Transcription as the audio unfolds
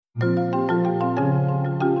Welcome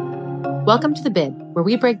to The Bid, where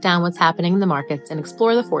we break down what's happening in the markets and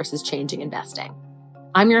explore the forces changing investing.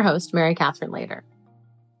 I'm your host, Mary Catherine Lader.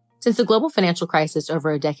 Since the global financial crisis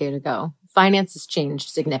over a decade ago, finance has changed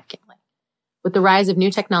significantly. With the rise of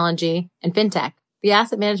new technology and fintech, the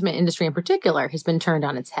asset management industry in particular has been turned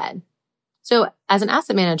on its head. So, as an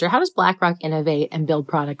asset manager, how does BlackRock innovate and build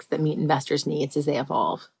products that meet investors' needs as they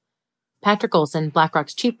evolve? Patrick Olson,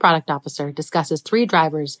 BlackRock's Chief Product Officer, discusses 3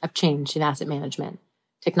 drivers of change in asset management: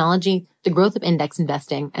 technology, the growth of index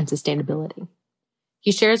investing, and sustainability.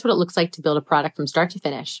 He shares what it looks like to build a product from start to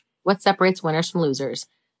finish, what separates winners from losers,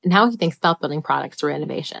 and how he thinks about building products through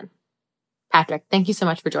innovation. Patrick, thank you so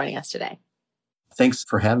much for joining us today. Thanks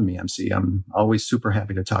for having me, MC. I'm always super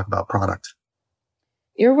happy to talk about product.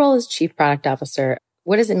 Your role as Chief Product Officer,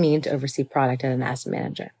 what does it mean to oversee product at an asset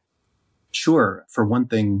manager? Sure. For one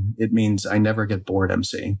thing, it means I never get bored,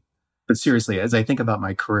 MC. But seriously, as I think about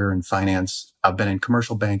my career in finance, I've been in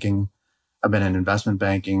commercial banking, I've been in investment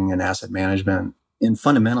banking and asset management. And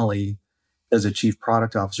fundamentally, as a chief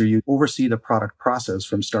product officer, you oversee the product process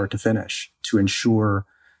from start to finish to ensure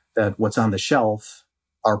that what's on the shelf,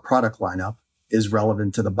 our product lineup, is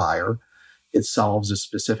relevant to the buyer. It solves a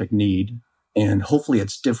specific need, and hopefully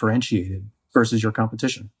it's differentiated versus your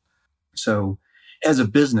competition. So as a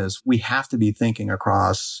business, we have to be thinking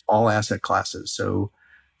across all asset classes. So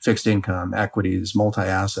fixed income, equities,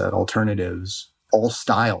 multi-asset, alternatives, all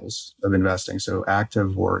styles of investing. So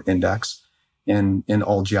active or index, and in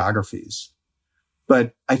all geographies.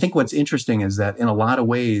 But I think what's interesting is that in a lot of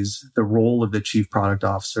ways, the role of the chief product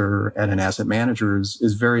officer at an asset manager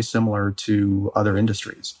is very similar to other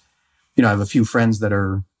industries. I have a few friends that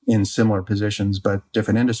are in similar positions, but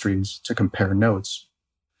different industries to compare notes.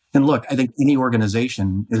 And look, I think any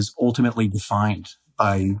organization is ultimately defined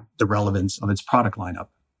by the relevance of its product lineup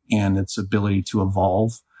and its ability to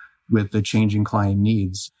evolve with the changing client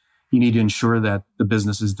needs. You need to ensure that the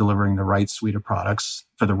business is delivering the right suite of products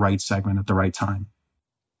for the right segment at the right time.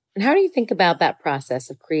 And how do you think about that process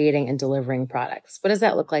of creating and delivering products? What does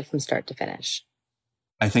that look like from start to finish?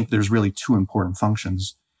 I think there's really 2 important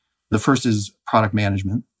functions. The first is product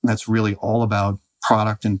management. That's really all about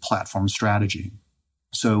product and platform strategy.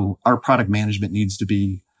 So our product management needs to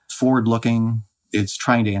be forward-looking. It's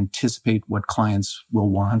trying to anticipate what clients will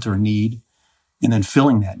want or need, and then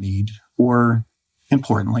filling that need, or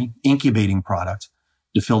importantly, incubating product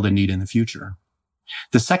to fill the need in the future.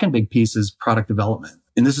 The second big piece is product development.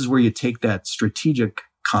 And this is where you take that strategic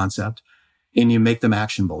concept and you make them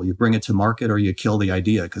actionable. You bring it to market or you kill the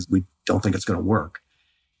idea because we don't think it's going to work.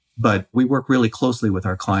 But we work really closely with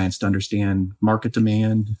our clients to understand market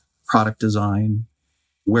demand, product design,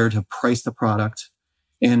 where to price the product,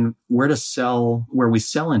 and where we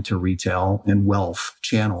sell into retail and wealth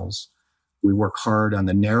channels. We work hard on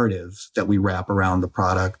the narrative that we wrap around the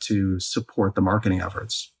product to support the marketing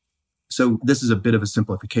efforts. So this is a bit of a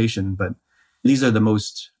simplification, but these are the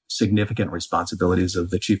most significant responsibilities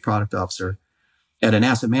of the chief product officer at an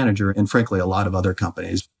asset manager and frankly, a lot of other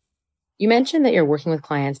companies. You mentioned that you're working with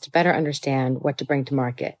clients to better understand what to bring to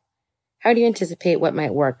market. How do you anticipate what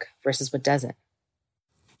might work versus what doesn't?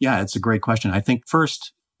 Yeah, it's a great question. I think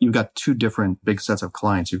first, you've got 2 different big sets of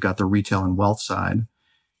clients. You've got the retail and wealth side,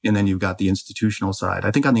 and then you've got the institutional side. I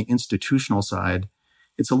think on the institutional side,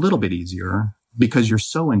 it's a little bit easier because you're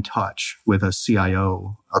so in touch with a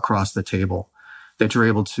CIO across the table that you're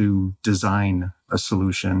able to design a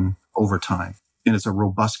solution over time. And it's a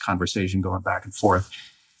robust conversation going back and forth.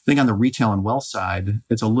 I think on the retail and wealth side,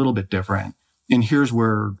 it's a little bit different. And here's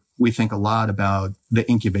where we think a lot about the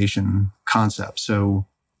incubation concept. So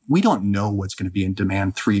we don't know what's going to be in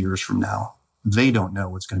demand 3 years from now. They don't know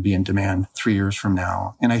what's going to be in demand 3 years from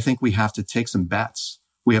now. And I think we have to take some bets.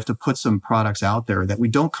 We have to put some products out there that we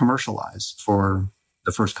don't commercialize for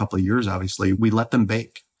the first couple of years, obviously. We let them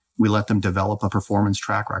bake. We let them develop a performance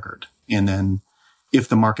track record. And then if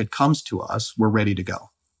the market comes to us, we're ready to go.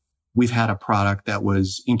 We've had a product that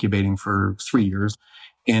was incubating for 3 years,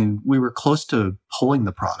 and we were close to pulling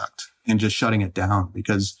the product and just shutting it down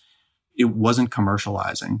because it wasn't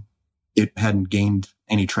commercializing. It hadn't gained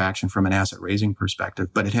any traction from an asset raising perspective,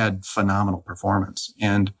 but it had phenomenal performance.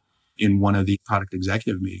 And in one of the product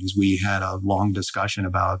executive meetings, we had a long discussion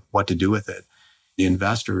about what to do with it. The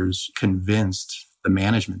investors convinced the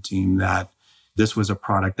management team that this was a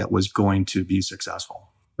product that was going to be successful.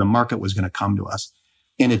 The market was going to come to us,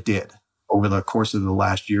 and it did. Over the course of the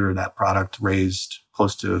last year, that product raised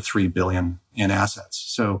close to $3 billion in assets.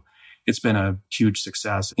 So it's been a huge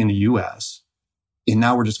success in the US. And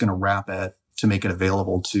now we're just going to wrap it to make it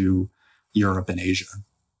available to Europe and Asia.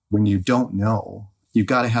 When you don't know, you've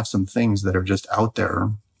got to have some things that are just out there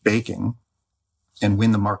baking. And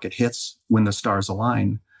when the market hits, when the stars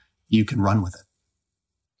align, you can run with it.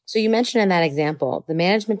 So you mentioned in that example, the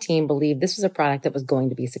management team believed this was a product that was going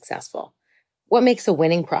to be successful. What makes a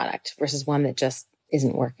winning product versus one that just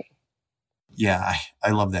isn't working? Yeah,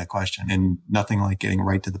 I love that question. And nothing like getting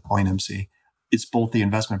right to the point, MC. It's both the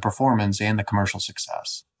investment performance and the commercial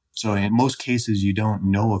success. So in most cases, you don't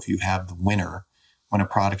know if you have the winner when a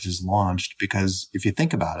product is launched, because if you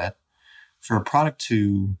think about it, for a product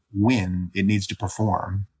to win, it needs to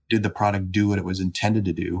perform. Did the product do what it was intended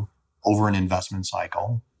to do over an investment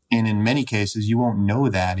cycle? And in many cases, you won't know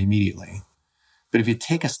that immediately. But if you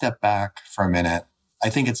take a step back for a minute, I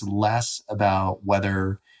think it's less about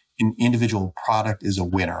whether an individual product is a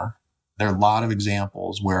winner. There are a lot of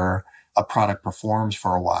examples where a product performs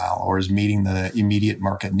for a while or is meeting the immediate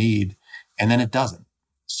market need, and then it doesn't.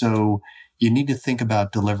 So you need to think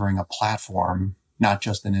about delivering a platform, not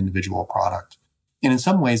just an individual product. And in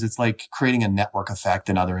some ways, it's like creating a network effect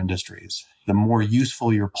in other industries. The more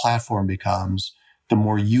useful your platform becomes, the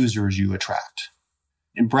more users you attract.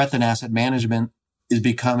 And breadth in asset management is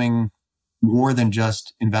becoming more than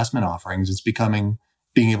just investment offerings. It's becoming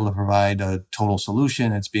being able to provide a total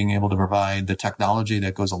solution. It's being able to provide the technology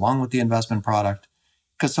that goes along with the investment product.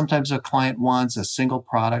 Because sometimes a client wants a single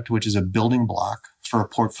product, which is a building block for a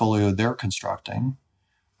portfolio they're constructing,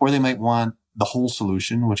 or they might want the whole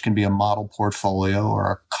solution, which can be a model portfolio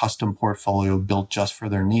or a custom portfolio built just for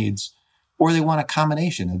their needs. Or they want a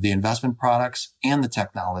combination of the investment products and the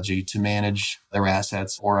technology to manage their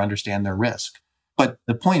assets or understand their risk. But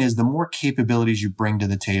the point is, the more capabilities you bring to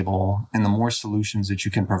the table and the more solutions that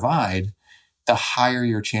you can provide, the higher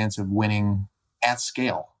your chance of winning at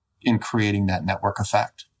scale in creating that network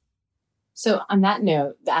effect. So on that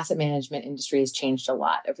note, the asset management industry has changed a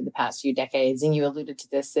lot over the past few decades. And you alluded to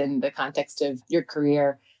this in the context of your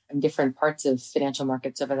career in different parts of financial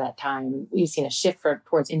markets over that time. We've seen a shift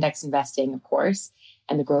towards index investing, of course,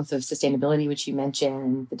 and the growth of sustainability, which you mentioned,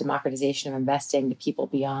 and the democratization of investing to people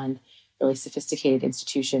beyond really sophisticated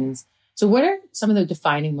institutions. So what are some of the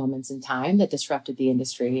defining moments in time that disrupted the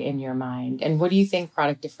industry in your mind? And what do you think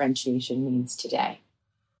product differentiation means today?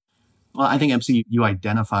 Well, I think, MC, you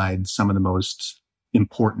identified some of the most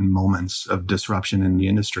important moments of disruption in the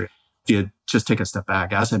industry. If you just take a step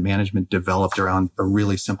back, asset management developed around a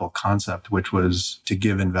really simple concept, which was to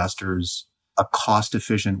give investors a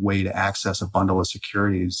cost-efficient way to access a bundle of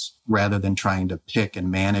securities rather than trying to pick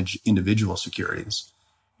and manage individual securities.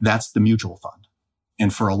 That's the mutual fund.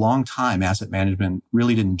 And for a long time, asset management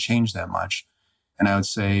really didn't change that much. And I would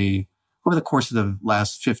say over the course of the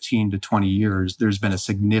last 15 to 20 years, there's been a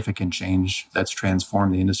significant change that's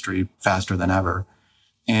transformed the industry faster than ever.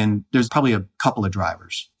 And there's probably a couple of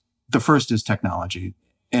drivers. The first is technology.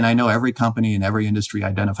 And I know every company and every industry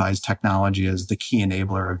identifies technology as the key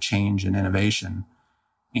enabler of change and innovation.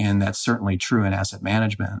 And that's certainly true in asset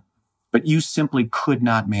management. But you simply could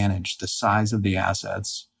not manage the size of the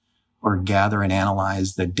assets or gather and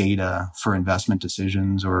analyze the data for investment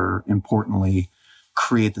decisions, or importantly,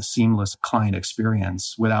 create the seamless client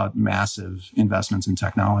experience without massive investments in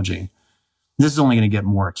technology. This is only going to get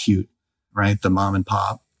more acute, right? The mom and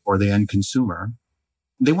pop or the end consumer,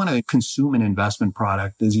 they want to consume an investment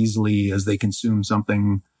product as easily as they consume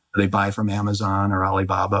something they buy from Amazon or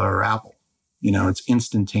Alibaba or Apple. It's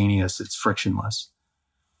instantaneous, it's frictionless.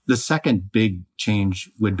 The second big change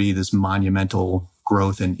would be this monumental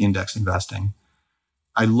growth in index investing.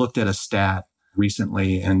 I looked at a stat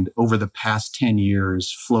recently, and over the past 10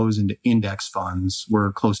 years, flows into index funds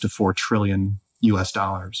were close to $4 trillion US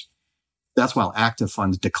dollars. That's while active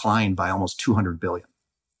funds declined by almost 200 billion.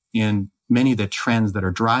 And many of the trends that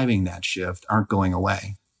are driving that shift aren't going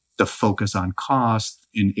away. The focus on cost,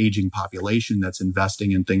 an aging population that's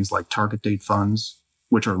investing in things like target date funds,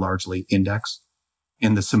 which are largely index,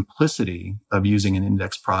 and the simplicity of using an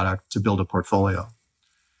index product to build a portfolio.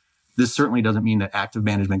 This certainly doesn't mean that active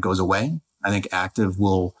management goes away. I think active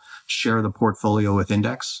will share the portfolio with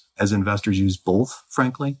index as investors use both,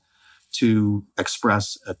 frankly, to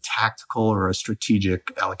express a tactical or a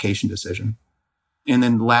strategic allocation decision. And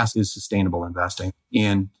then last is sustainable investing.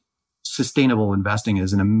 And sustainable investing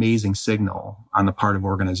is an amazing signal on the part of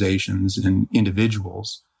organizations and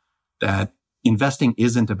individuals that investing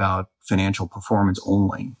isn't about financial performance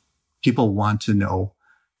only. People want to know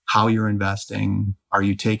how you're investing. Are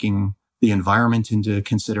you taking the environment into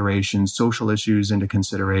consideration, social issues into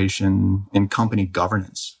consideration, and company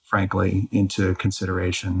governance, frankly, into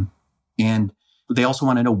consideration? And they also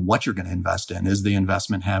want to know what you're going to invest in. Is the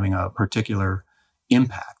investment having a particular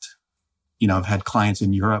impact? I've had clients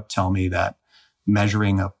in Europe tell me that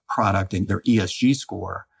measuring a product in their ESG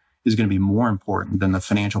score is going to be more important than the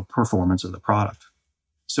financial performance of the product.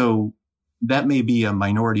 So that may be a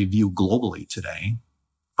minority view globally today,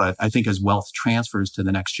 but I think as wealth transfers to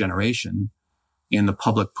the next generation and the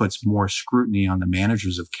public puts more scrutiny on the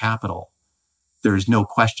managers of capital, there is no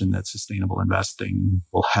question that sustainable investing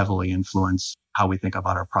will heavily influence how we think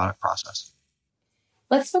about our product process.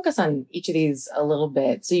 Let's focus on each of these a little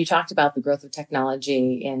bit. So you talked about the growth of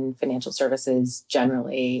technology in financial services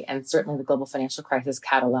generally, and certainly the global financial crisis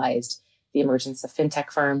catalyzed the emergence of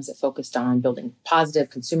fintech firms that focused on building positive,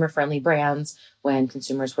 consumer-friendly brands when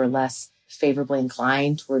consumers were less favorably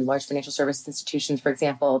inclined toward large financial services institutions. For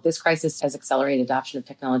example, this crisis has accelerated adoption of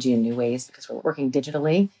technology in new ways because we're working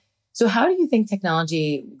digitally. So how do you think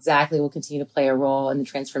technology exactly will continue to play a role in the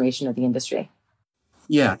transformation of the industry?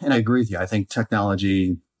 Yeah, and I agree with you. I think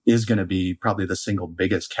technology is going to be probably the single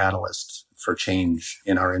biggest catalyst for change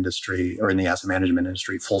in our industry or in the asset management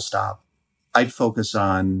industry, full stop. I'd focus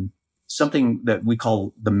on something that we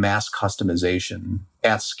call the mass customization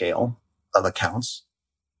at scale of accounts.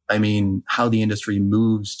 I mean, how the industry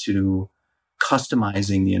moves to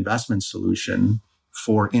customizing the investment solution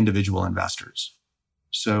for individual investors.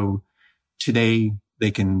 So today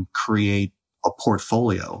they can create a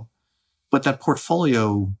portfolio, but that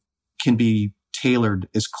portfolio can be tailored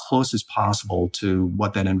as close as possible to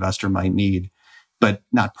what that investor might need, but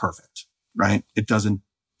not perfect, right? It doesn't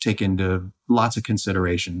take into lots of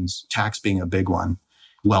considerations, tax being a big one,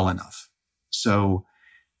 well enough. So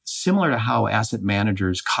similar to how asset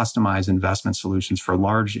managers customize investment solutions for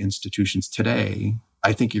large institutions today,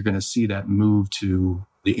 I think you're going to see that move to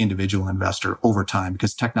the individual investor over time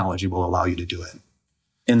because technology will allow you to do it.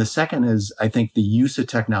 And the second is, I think, the use of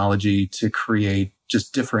technology to create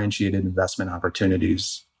just differentiated investment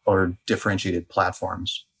opportunities or differentiated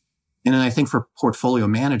platforms. And then I think for portfolio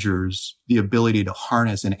managers, the ability to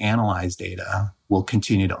harness and analyze data will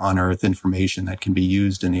continue to unearth information that can be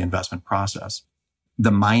used in the investment process.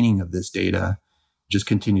 The mining of this data just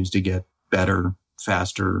continues to get better,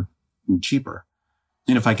 faster, and cheaper.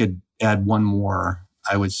 And if I could add one more,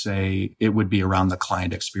 I would say it would be around the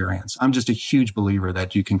client experience. I'm just a huge believer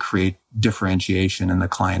that you can create differentiation in the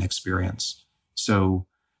client experience. So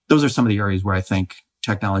those are some of the areas where I think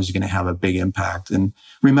technology is going to have a big impact. And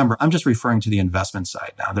remember, I'm just referring to the investment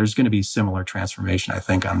side now. There's going to be similar transformation, I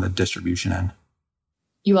think, on the distribution end.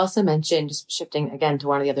 You also mentioned, just shifting again to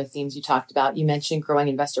one of the other themes you talked about, you mentioned growing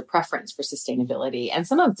investor preference for sustainability. And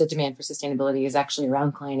some of the demand for sustainability is actually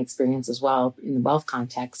around client experience as well in the wealth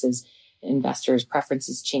context as investors'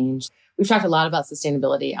 preferences change. We've talked a lot about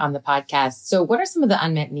sustainability on the podcast. So what are some of the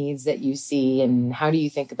unmet needs that you see and how do you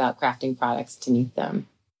think about crafting products to meet them?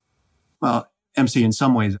 Well, MC, in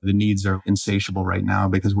some ways, the needs are insatiable right now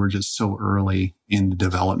because we're just so early in the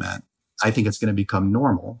development. I think it's going to become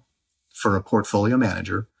normal for a portfolio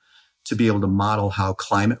manager to be able to model how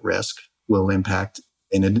climate risk will impact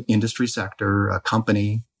an industry sector, a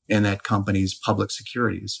company, and that company's public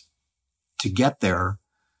securities. To get there,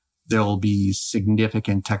 there will be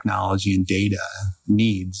significant technology and data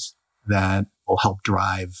needs that will help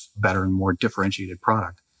drive better and more differentiated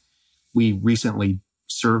product. We recently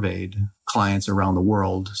surveyed clients around the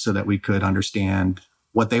world so that we could understand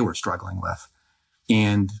what they were struggling with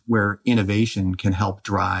and where innovation can help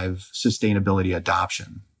drive sustainability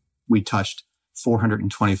adoption. We touched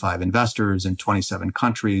 425 investors in 27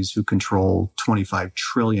 countries who control 25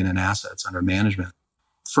 trillion in assets under management.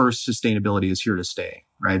 First, sustainability is here to stay,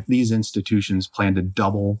 right? These institutions plan to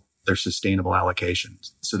double their sustainable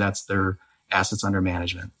allocations. So that's their assets under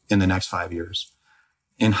management in the next 5 years.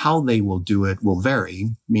 And how they will do it will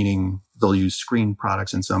vary, meaning they'll use screen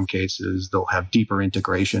products in some cases. They'll have deeper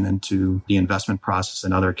integration into the investment process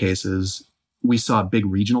in other cases. We saw big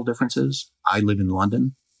regional differences. I live in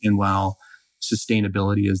London, and while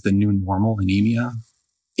sustainability is the new normal in EMEA,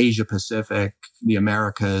 Asia Pacific, the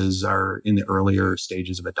Americas are in the earlier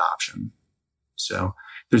stages of adoption. So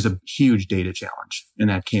there's a huge data challenge,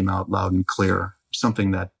 and that came out loud and clear,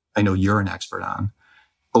 something that I know you're an expert on.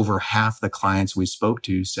 Over half the clients we spoke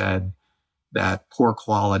to said that poor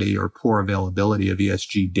quality or poor availability of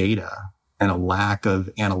ESG data and a lack of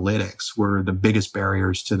analytics were the biggest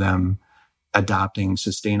barriers to them adopting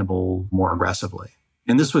sustainable more aggressively.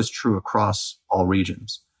 And this was true across all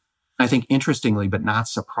regions. I think interestingly, but not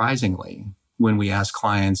surprisingly, when we asked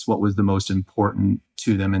clients what was the most important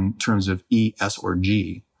to them in terms of E, S, or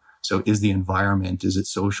G, so is the environment, is it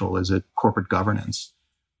social, is it corporate governance,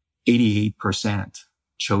 88%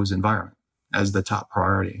 chose environment as the top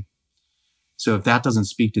priority. So if that doesn't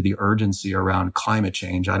speak to the urgency around climate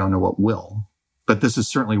change, I don't know what will. But this is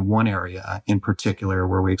certainly one area in particular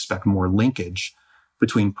where we expect more linkage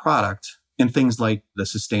between product and things like the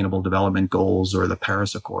Sustainable Development Goals or the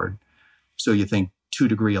Paris Accord. So you think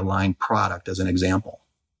 2-degree aligned product as an example.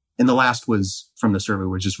 And the last was from the survey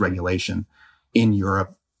was just regulation. In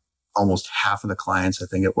Europe, almost half of the clients, I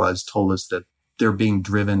think it was, told us that they're being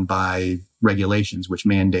driven by regulations which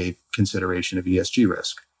mandate consideration of ESG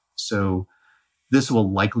risk. So this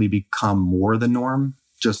will likely become more the norm,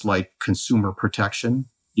 just like consumer protection.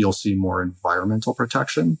 You'll see more environmental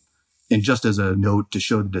protection. And just as a note to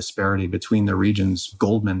show the disparity between the regions,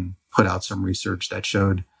 Goldman put out some research that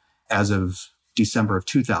showed as of December of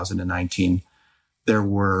 2019, there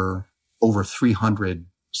were over 300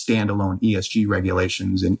 standalone ESG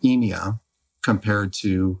regulations in EMEA compared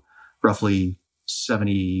to roughly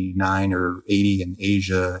 79 or 80 in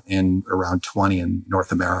Asia and around 20 in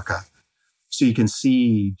North America. So you can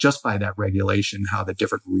see just by that regulation how the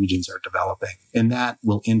different regions are developing. And that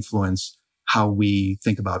will influence how we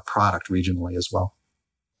think about product regionally as well.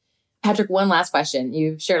 Patrick, one last question.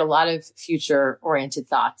 You've shared a lot of future-oriented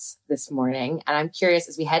thoughts this morning. And I'm curious,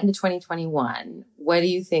 as we head into 2021, what do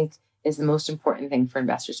you think is the most important thing for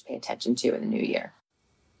investors to pay attention to in the new year?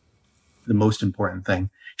 The most important thing.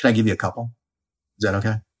 Can I give you a couple? Is that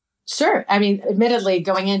okay? Sure. I mean, admittedly,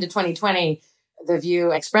 going into 2020, the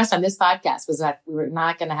view expressed on this podcast was that we were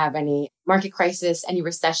not going to have any market crisis, any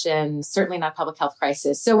recession, certainly not public health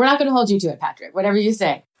crisis. So we're not going to hold you to it, Patrick, whatever you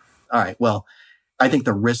say. All right. Well, I think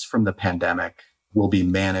the risks from the pandemic will be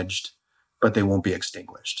managed, but they won't be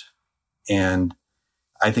extinguished. And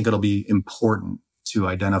I think it'll be important to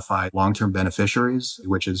identify long-term beneficiaries,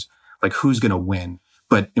 which is like who's going to win.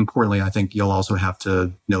 But importantly, I think you'll also have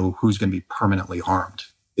to know who's going to be permanently harmed.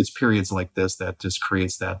 It's periods like this that just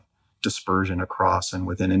creates that dispersion across and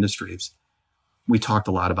within industries. We talked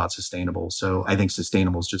a lot about sustainable. So I think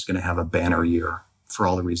sustainable is just going to have a banner year for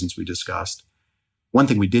all the reasons we discussed. One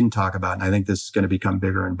thing we didn't talk about, and I think this is going to become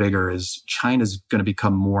bigger and bigger, is China's going to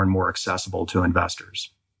become more and more accessible to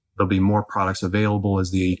investors. There'll be more products available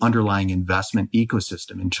as the underlying investment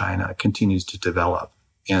ecosystem in China continues to develop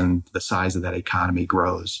and the size of that economy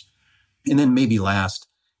grows. And then maybe last,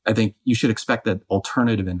 I think you should expect that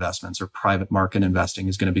alternative investments or private market investing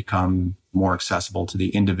is going to become more accessible to the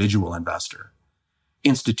individual investor.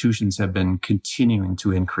 Institutions have been continuing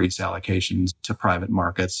to increase allocations to private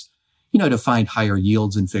markets, to find higher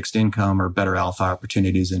yields in fixed income or better alpha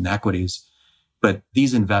opportunities in equities. But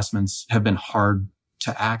these investments have been hard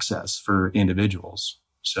to access for individuals.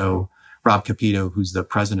 So Rob Capito, who's the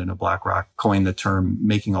president of BlackRock, coined the term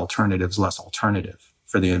making alternatives less alternative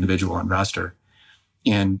for the individual investor.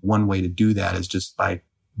 And one way to do that is just by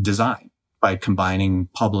design, by combining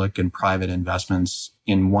public and private investments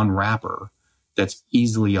in one wrapper that's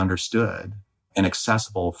easily understood and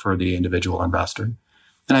accessible for the individual investor.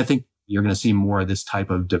 And I think you're going to see more of this type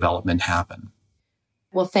of development happen.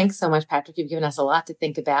 Well, thanks so much, Patrick. You've given us a lot to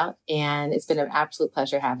think about, and it's been an absolute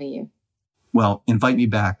pleasure having you. Well, invite me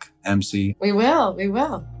back, MC. We will.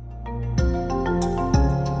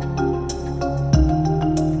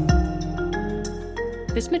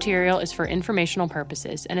 This material is for informational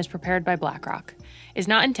purposes and is prepared by BlackRock, is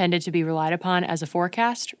not intended to be relied upon as a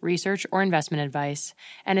forecast, research, or investment advice,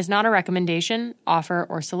 and is not a recommendation, offer,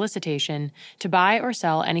 or solicitation to buy or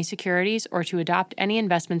sell any securities or to adopt any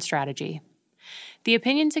investment strategy. The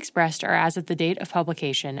opinions expressed are as of the date of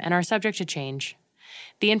publication and are subject to change.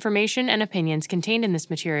 The information and opinions contained in this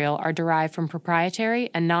material are derived from proprietary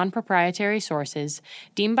and non-proprietary sources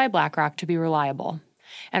deemed by BlackRock to be reliable,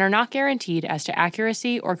 and are not guaranteed as to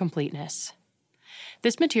accuracy or completeness.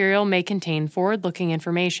 This material may contain forward-looking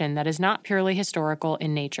information that is not purely historical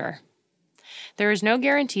in nature. There is no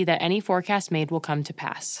guarantee that any forecast made will come to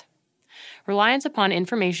pass. Reliance upon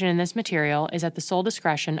information in this material is at the sole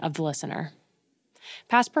discretion of the listener.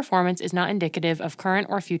 Past performance is not indicative of current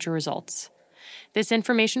or future results. This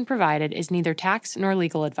information provided is neither tax nor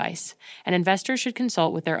legal advice, and investors should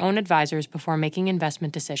consult with their own advisors before making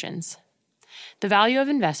investment decisions. The value of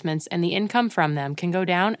investments and the income from them can go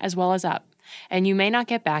down as well as up, and you may not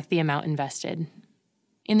get back the amount invested.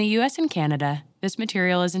 In the U.S. and Canada, this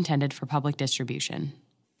material is intended for public distribution.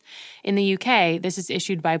 In the UK, this is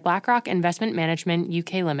issued by BlackRock Investment Management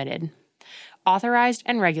UK Limited, authorized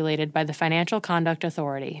and regulated by the Financial Conduct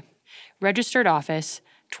Authority. Registered office,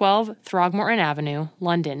 12 Throgmorton Avenue,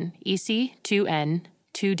 London, EC 2N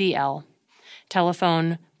 2DL.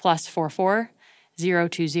 Telephone +44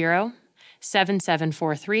 020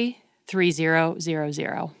 7743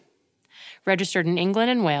 3000. Registered in England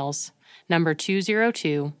and Wales, number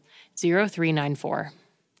 202 0394.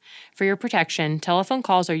 For your protection, telephone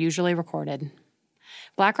calls are usually recorded.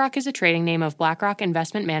 BlackRock is a trading name of BlackRock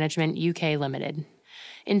Investment Management UK Limited.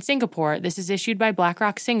 In Singapore, this is issued by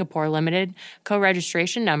BlackRock Singapore Limited,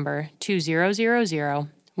 co-registration number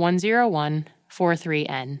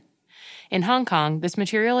 2000100143N. In Hong Kong, this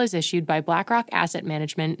material is issued by BlackRock Asset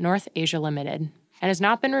Management North Asia Limited and has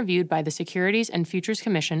not been reviewed by the Securities and Futures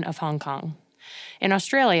Commission of Hong Kong. In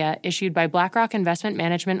Australia, issued by BlackRock Investment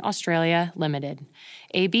Management Australia Limited,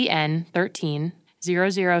 ABN 13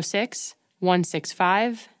 006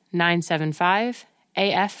 165 975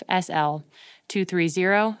 AFSL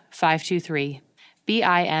 230523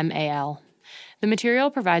 BIMAL. The material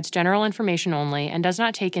provides general information only and does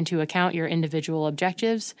not take into account your individual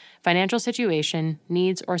objectives, financial situation,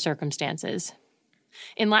 needs, or circumstances.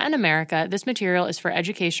 In Latin America, this material is for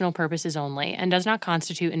educational purposes only and does not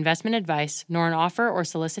constitute investment advice nor an offer or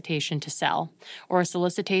solicitation to sell, or a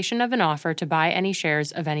solicitation of an offer to buy any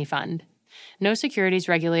shares of any fund. No securities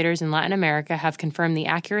regulators in Latin America have confirmed the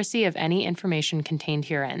accuracy of any information contained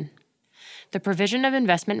herein. The provision of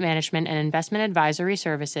investment management and investment advisory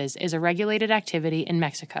services is a regulated activity in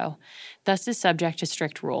Mexico, thus is subject to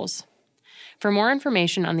strict rules. For more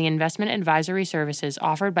information on the investment advisory services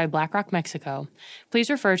offered by BlackRock Mexico, please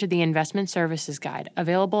refer to the Investment Services Guide,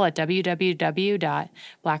 available at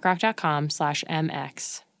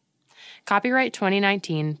www.blackrock.com/mx. Copyright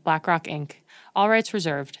 2019, BlackRock Inc. All rights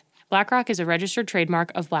reserved. BlackRock is a registered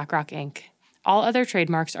trademark of BlackRock Inc. All other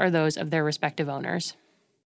trademarks are those of their respective owners.